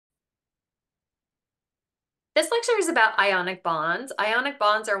This lecture is about ionic bonds. Ionic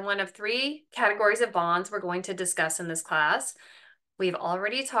bonds are one of three categories of bonds we're going to discuss in this class. We've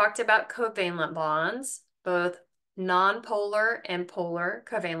already talked about covalent bonds, both nonpolar and polar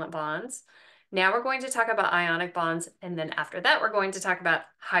covalent bonds. Now we're going to talk about ionic bonds, and then after that, we're going to talk about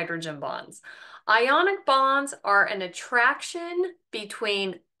hydrogen bonds. Ionic bonds are an attraction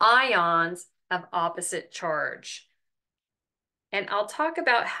between ions of opposite charge. And I'll talk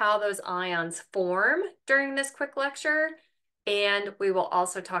about how those ions form during this quick lecture. And we will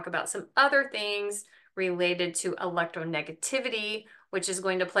also talk about some other things related to electronegativity, which is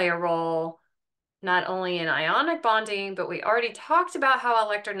going to play a role not only in ionic bonding, but we already talked about how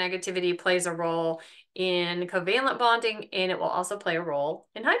electronegativity plays a role in covalent bonding, and it will also play a role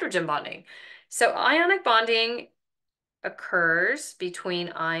in hydrogen bonding. So ionic bonding occurs between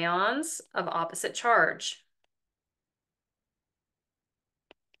ions of opposite charge.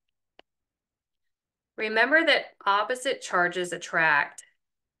 Remember that opposite charges attract.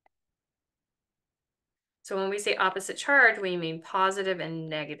 So when we say opposite charge, we mean positive and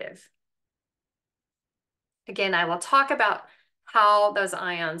negative. Again, I will talk about how those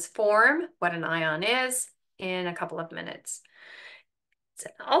ions form, what an ion is, in a couple of minutes. It's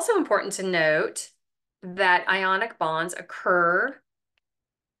also important to note that ionic bonds occur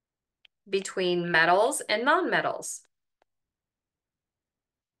between metals and nonmetals.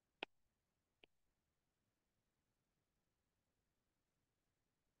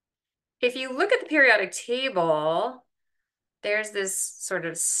 If you look at the periodic table, there's this sort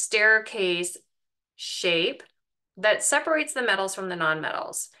of staircase shape that separates the metals from the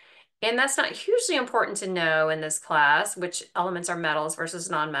nonmetals. And that's not hugely important to know in this class, which elements are metals versus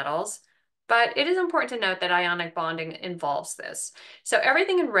nonmetals, but it is important to note that ionic bonding involves this. So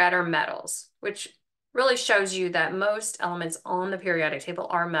everything in red are metals, which really shows you that most elements on the periodic table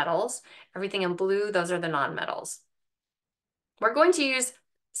are metals. Everything in blue, those are the nonmetals. We're going to use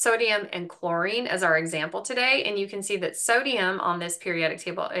sodium and chlorine as our example today, and you can see that sodium on this periodic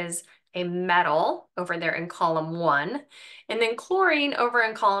table is a metal over there in column 1, and then chlorine over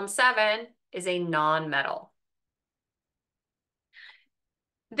in column 7 is a non-metal.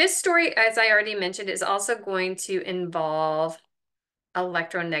 This story, as I already mentioned, is also going to involve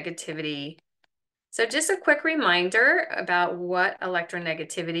electronegativity. So just a quick reminder about what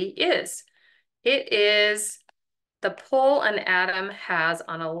electronegativity is. It is the pull an atom has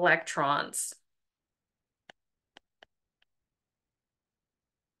on electrons.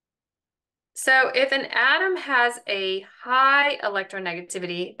 So if an atom has a high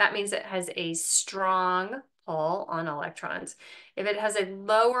electronegativity, that means it has a strong pull on electrons. If it has a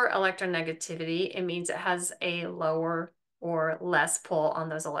lower electronegativity, it means it has a lower or less pull on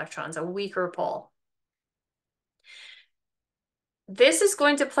those electrons, a weaker pull. This is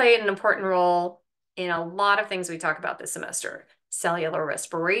going to play an important role in a lot of things we talk about this semester. Cellular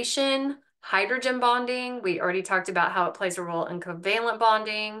respiration, hydrogen bonding. We already talked about how it plays a role in covalent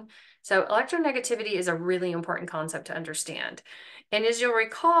bonding. So electronegativity is a really important concept to understand. And as you'll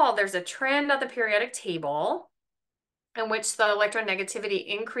recall, there's a trend on the periodic table in which the electronegativity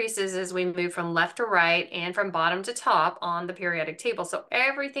increases as we move from left to right and from bottom to top on the periodic table. So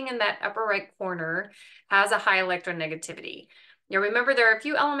everything in that upper right corner has a high electronegativity. Now remember, there are a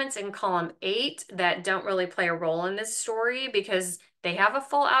few elements in column 8 that don't really play a role in this story because they have a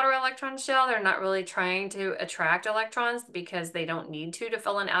full outer electron shell. They're not really trying to attract electrons because they don't need to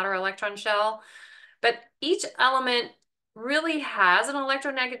fill an outer electron shell. But each element really has an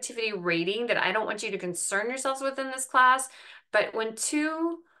electronegativity rating that I don't want you to concern yourselves with in this class. But when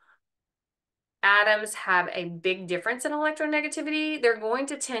two atoms have a big difference in electronegativity, they're going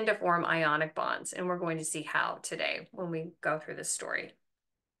to tend to form ionic bonds. And we're going to see how today when we go through this story.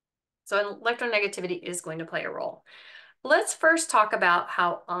 So electronegativity is going to play a role. Let's first talk about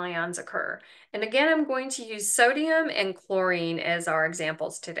how ions occur. And again, I'm going to use sodium and chlorine as our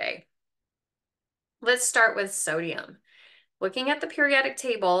examples today. Let's start with sodium. Looking at the periodic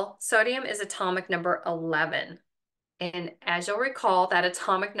table, sodium is atomic number 11. And as you'll recall, that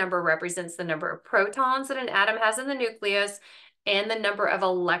atomic number represents the number of protons that an atom has in the nucleus and the number of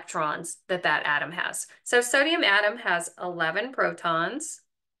electrons that that atom has. So sodium atom has 11 protons,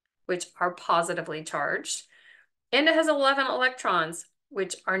 which are positively charged, and it has 11 electrons,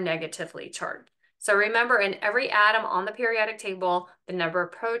 which are negatively charged. So remember, in every atom on the periodic table, the number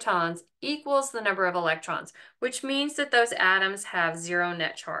of protons equals the number of electrons, which means that those atoms have 0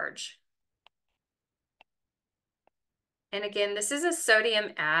 net charge. And again, this is a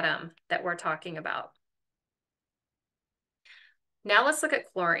sodium atom that we're talking about. Now let's look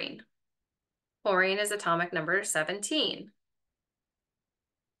at chlorine. Chlorine is atomic number 17.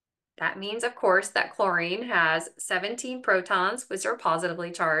 That means, of course, that chlorine has 17 protons, which are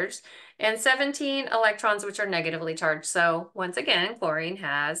positively charged, and 17 electrons, which are negatively charged. So once again, chlorine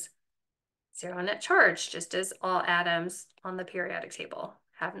has 0 net charge, just as all atoms on the periodic table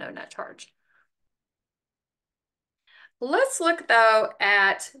have no net charge. Let's look, though,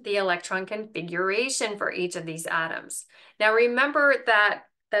 at the electron configuration for each of these atoms. Now, remember that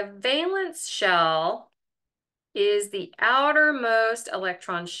the valence shell is the outermost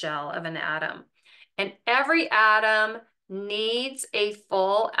electron shell of an atom. And every atom needs a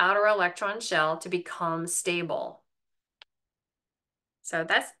full outer electron shell to become stable. So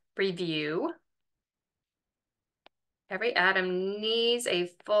that's review. Every atom needs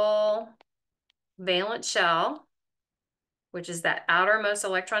a full valence shell, which is that outermost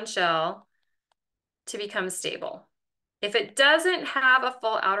electron shell, to become stable. If it doesn't have a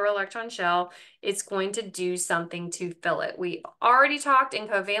full outer electron shell, it's going to do something to fill it. We already talked in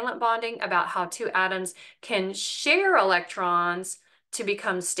covalent bonding about how two atoms can share electrons to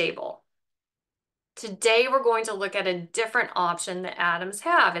become stable. Today, we're going to look at a different option that atoms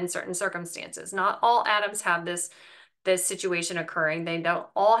have in certain circumstances. Not all atoms have this situation occurring. They don't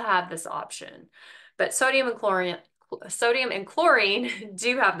all have this option, but sodium and chlorine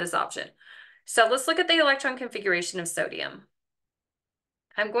do have this option. So let's look at the electron configuration of sodium.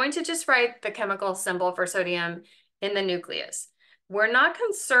 I'm going to just write the chemical symbol for sodium in the nucleus. We're not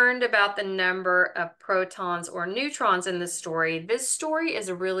concerned about the number of protons or neutrons in this story. This story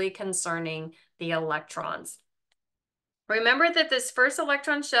is really concerning the electrons. Remember that this first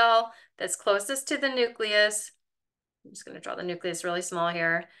electron shell that's closest to the nucleus, I'm just going to draw the nucleus really small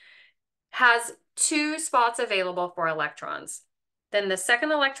here, has 2 spots available for electrons. Then the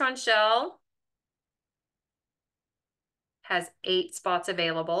second electron shell has 8 spots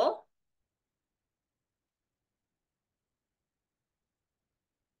available.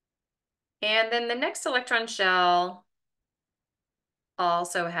 And then the next electron shell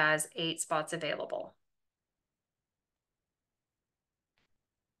also has 8 spots available.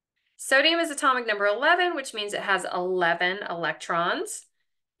 Sodium is atomic number 11, which means it has 11 electrons.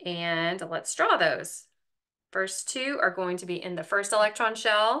 And let's draw those. First 2 are going to be in the first electron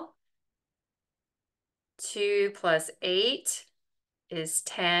shell. 2 plus 8 is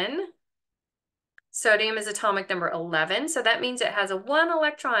 10. Sodium is atomic number 11, so that means it has a 1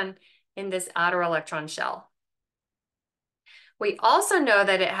 electron in this outer electron shell. We also know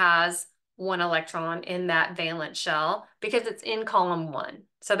that it has 1 electron in that valence shell because it's in column 1.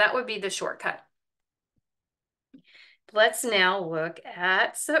 So that would be the shortcut. Let's now look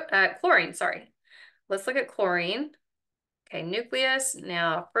at chlorine, sorry. Let's look at chlorine. Okay, nucleus,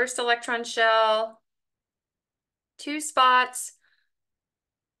 now first electron shell, 2 spots.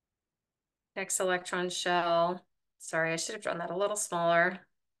 Next electron shell, sorry, I should have drawn that a little smaller.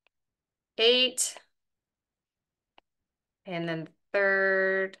 8. And then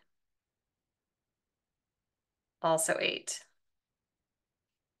third, also 8.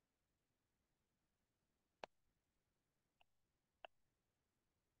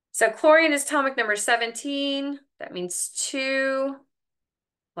 So chlorine is atomic number 17. That means 2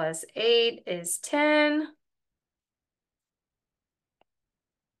 plus 8 is 10.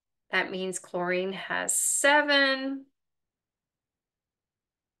 That means chlorine has 7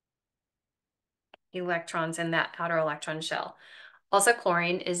 electrons in that outer electron shell. Also,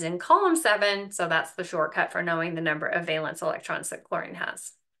 chlorine is in column 7, so that's the shortcut for knowing the number of valence electrons that chlorine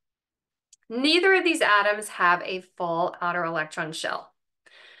has. Neither of these atoms have a full outer electron shell.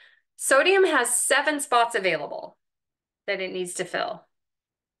 Sodium has 7 spots available that it needs to fill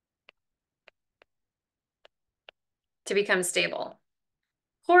to become stable.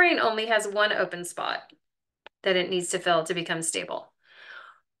 Chlorine only has 1 open spot that it needs to fill to become stable.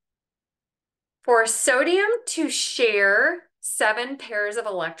 For sodium to share 7 pairs of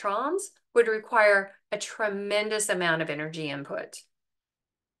electrons would require a tremendous amount of energy input.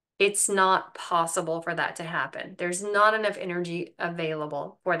 It's not possible for that to happen. There's not enough energy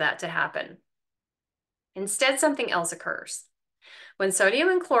available for that to happen. Instead, something else occurs. When sodium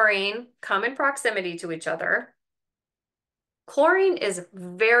and chlorine come in proximity to each other, chlorine is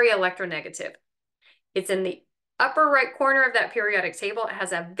very electronegative. It's in the upper right corner of that periodic table. It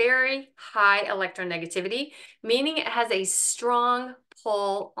has a very high electronegativity, meaning it has a strong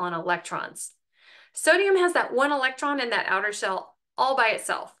pull on electrons. Sodium has that 1 electron in that outer shell all by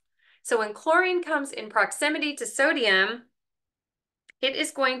itself. So when chlorine comes in proximity to sodium, it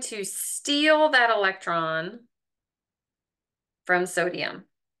is going to steal that electron from sodium.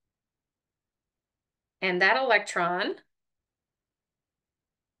 And that electron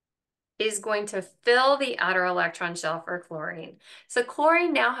is going to fill the outer electron shell for chlorine. So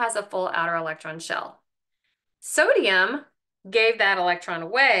chlorine now has a full outer electron shell. Sodium gave that electron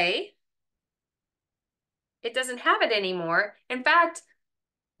away. It doesn't have it anymore. In fact,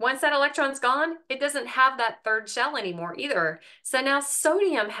 once that electron's gone, it doesn't have that third shell anymore either. So now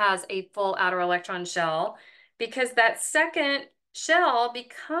sodium has a full outer electron shell because that second shell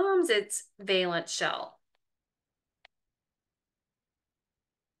becomes its valence shell.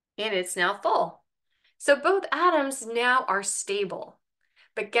 And it's now full. So both atoms now are stable.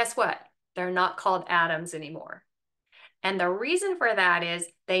 But guess what? They're not called atoms anymore. And the reason for that is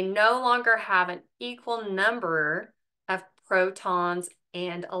they no longer have an equal number of protons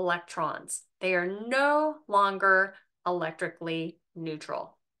and electrons. They are no longer electrically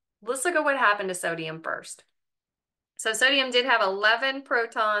neutral. Let's look at what happened to sodium first. So sodium did have 11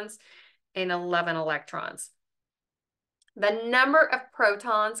 protons and 11 electrons. The number of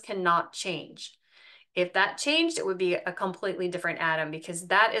protons cannot change. If that changed, it would be a completely different atom because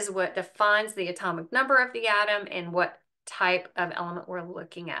that is what defines the atomic number of the atom and what type of element we're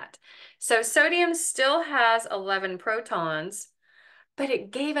looking at. So sodium still has 11 protons, but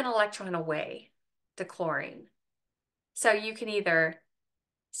it gave an electron away to chlorine. So you can either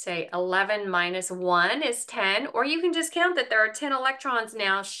say 11 minus 1 is 10, or you can just count that there are 10 electrons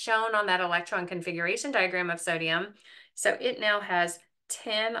now shown on that electron configuration diagram of sodium. So it now has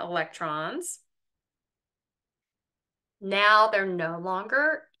 10 electrons. Now they're no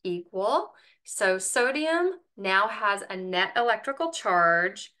longer equal. So sodium now has a net electrical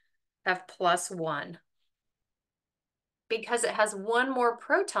charge of +1 because it has one more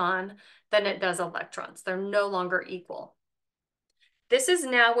proton than it does electrons. They're no longer equal. This is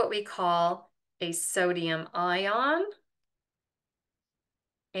now what we call a sodium ion,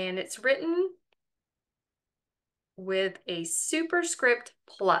 and it's written with a superscript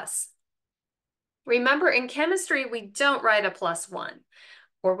plus. Remember, in chemistry, we don't write a +1.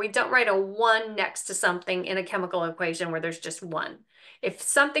 Or we don't write a 1 next to something in a chemical equation where there's just 1. If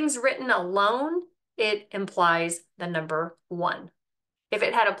something's written alone, it implies the number 1. If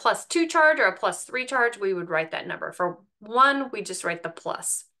it had a +2 charge or a +3 charge, we would write that number. For 1, we just write the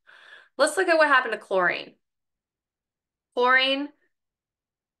plus. Let's look at what happened to chlorine. Chlorine,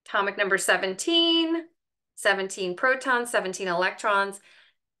 atomic number 17, 17 protons, 17 electrons.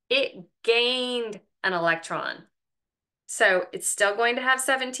 It gained an electron. So it's still going to have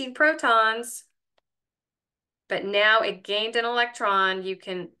 17 protons, but now it gained an electron. You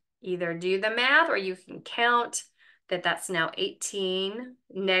can either do the math or you can count that that's now 18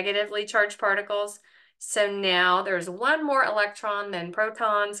 negatively charged particles. So now there's one more electron than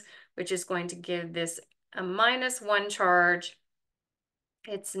protons, which is going to give this a -1 charge.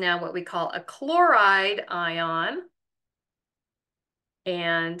 It's now what we call a chloride ion.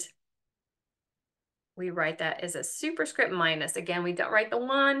 And we write that as a superscript minus. Again, we don't write the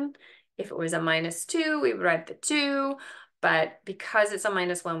 1. If it was a -2, we would write the 2. But because it's a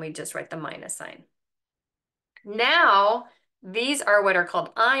 -1, we just write the minus sign. Now, these are what are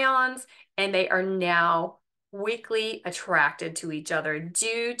called ions, and they are now weakly attracted to each other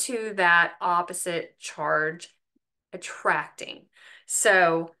due to that opposite charge attracting.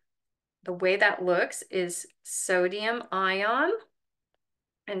 So the way that looks is sodium ion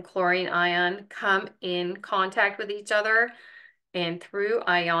and chlorine ion come in contact with each other, and through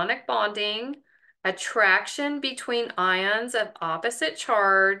ionic bonding, attraction between ions of opposite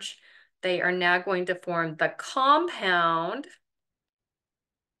charge, they are now going to form the compound,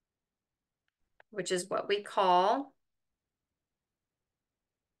 which is what we call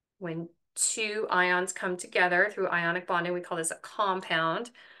when two ions come together through ionic bonding, we call this a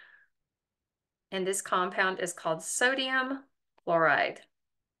compound. And this compound is called sodium chloride,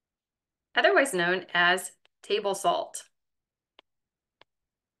 otherwise known as table salt.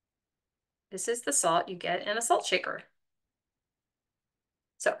 This is the salt you get in a salt shaker.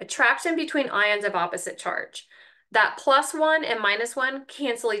 So attraction between ions of opposite charge. That +1 and -1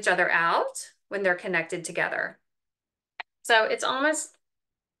 cancel each other out when they're connected together. So it's almost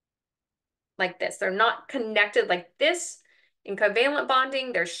like this. They're not connected like this. In covalent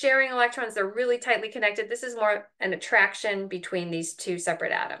bonding, they're sharing electrons. They're really tightly connected. This is more an attraction between these two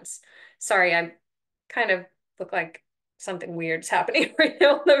separate atoms. Sorry, I kind of look like something weird's happening right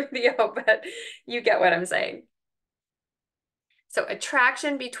now in the video, but you get what I'm saying. So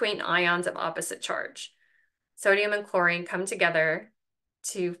attraction between ions of opposite charge. Sodium and chlorine come together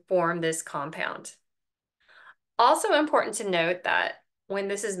to form this compound. Also important to note that when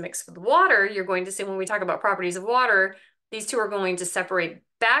this is mixed with water, you're going to see when we talk about properties of water, these two are going to separate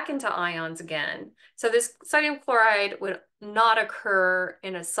back into ions again. So this sodium chloride would not occur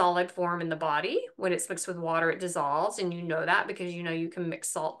in a solid form in the body. When it's mixed with water, it dissolves, and you know that because you know you can mix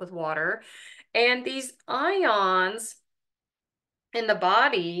salt with water. And these ions in the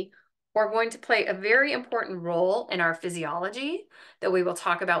body are going to play a very important role in our physiology that we will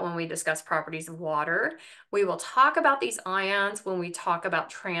talk about when we discuss properties of water. We will talk about these ions when we talk about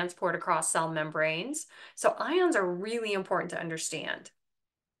transport across cell membranes. So ions are really important to understand.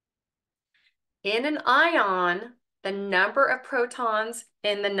 In an ion, the number of protons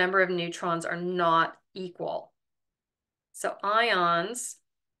and the number of neutrons are not equal. So ions,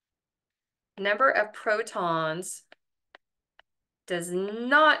 number of protons does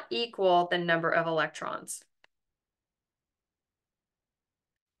not equal the number of electrons.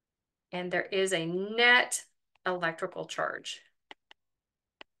 And there is a net electrical charge.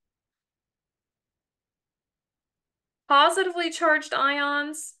 Positively charged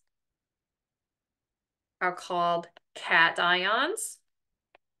ions are called cations.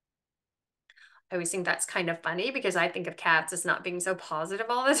 I always think that's kind of funny because I think of cats as not being so positive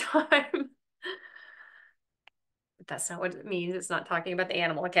all the time. But that's not what it means. It's not talking about the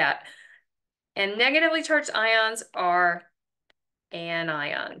animal, a cat. And negatively charged ions are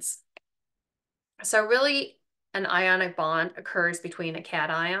anions. So really, an ionic bond occurs between a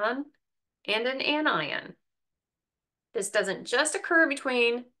cation and an anion. This doesn't just occur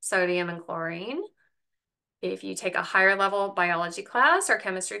between sodium and chlorine. If you take a higher level biology class or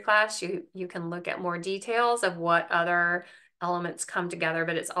chemistry class, you can look at more details of what other elements come together,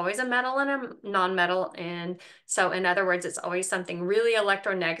 but it's always a metal and a non-metal. And so in other words, it's always something really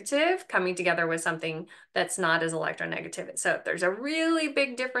electronegative coming together with something that's not as electronegative. So if there's a really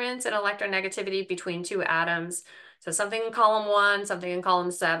big difference in electronegativity between two atoms, so something in column 1, something in column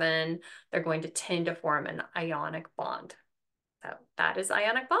 7, they're going to tend to form an ionic bond. So that is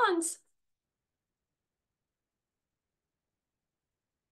ionic bonds.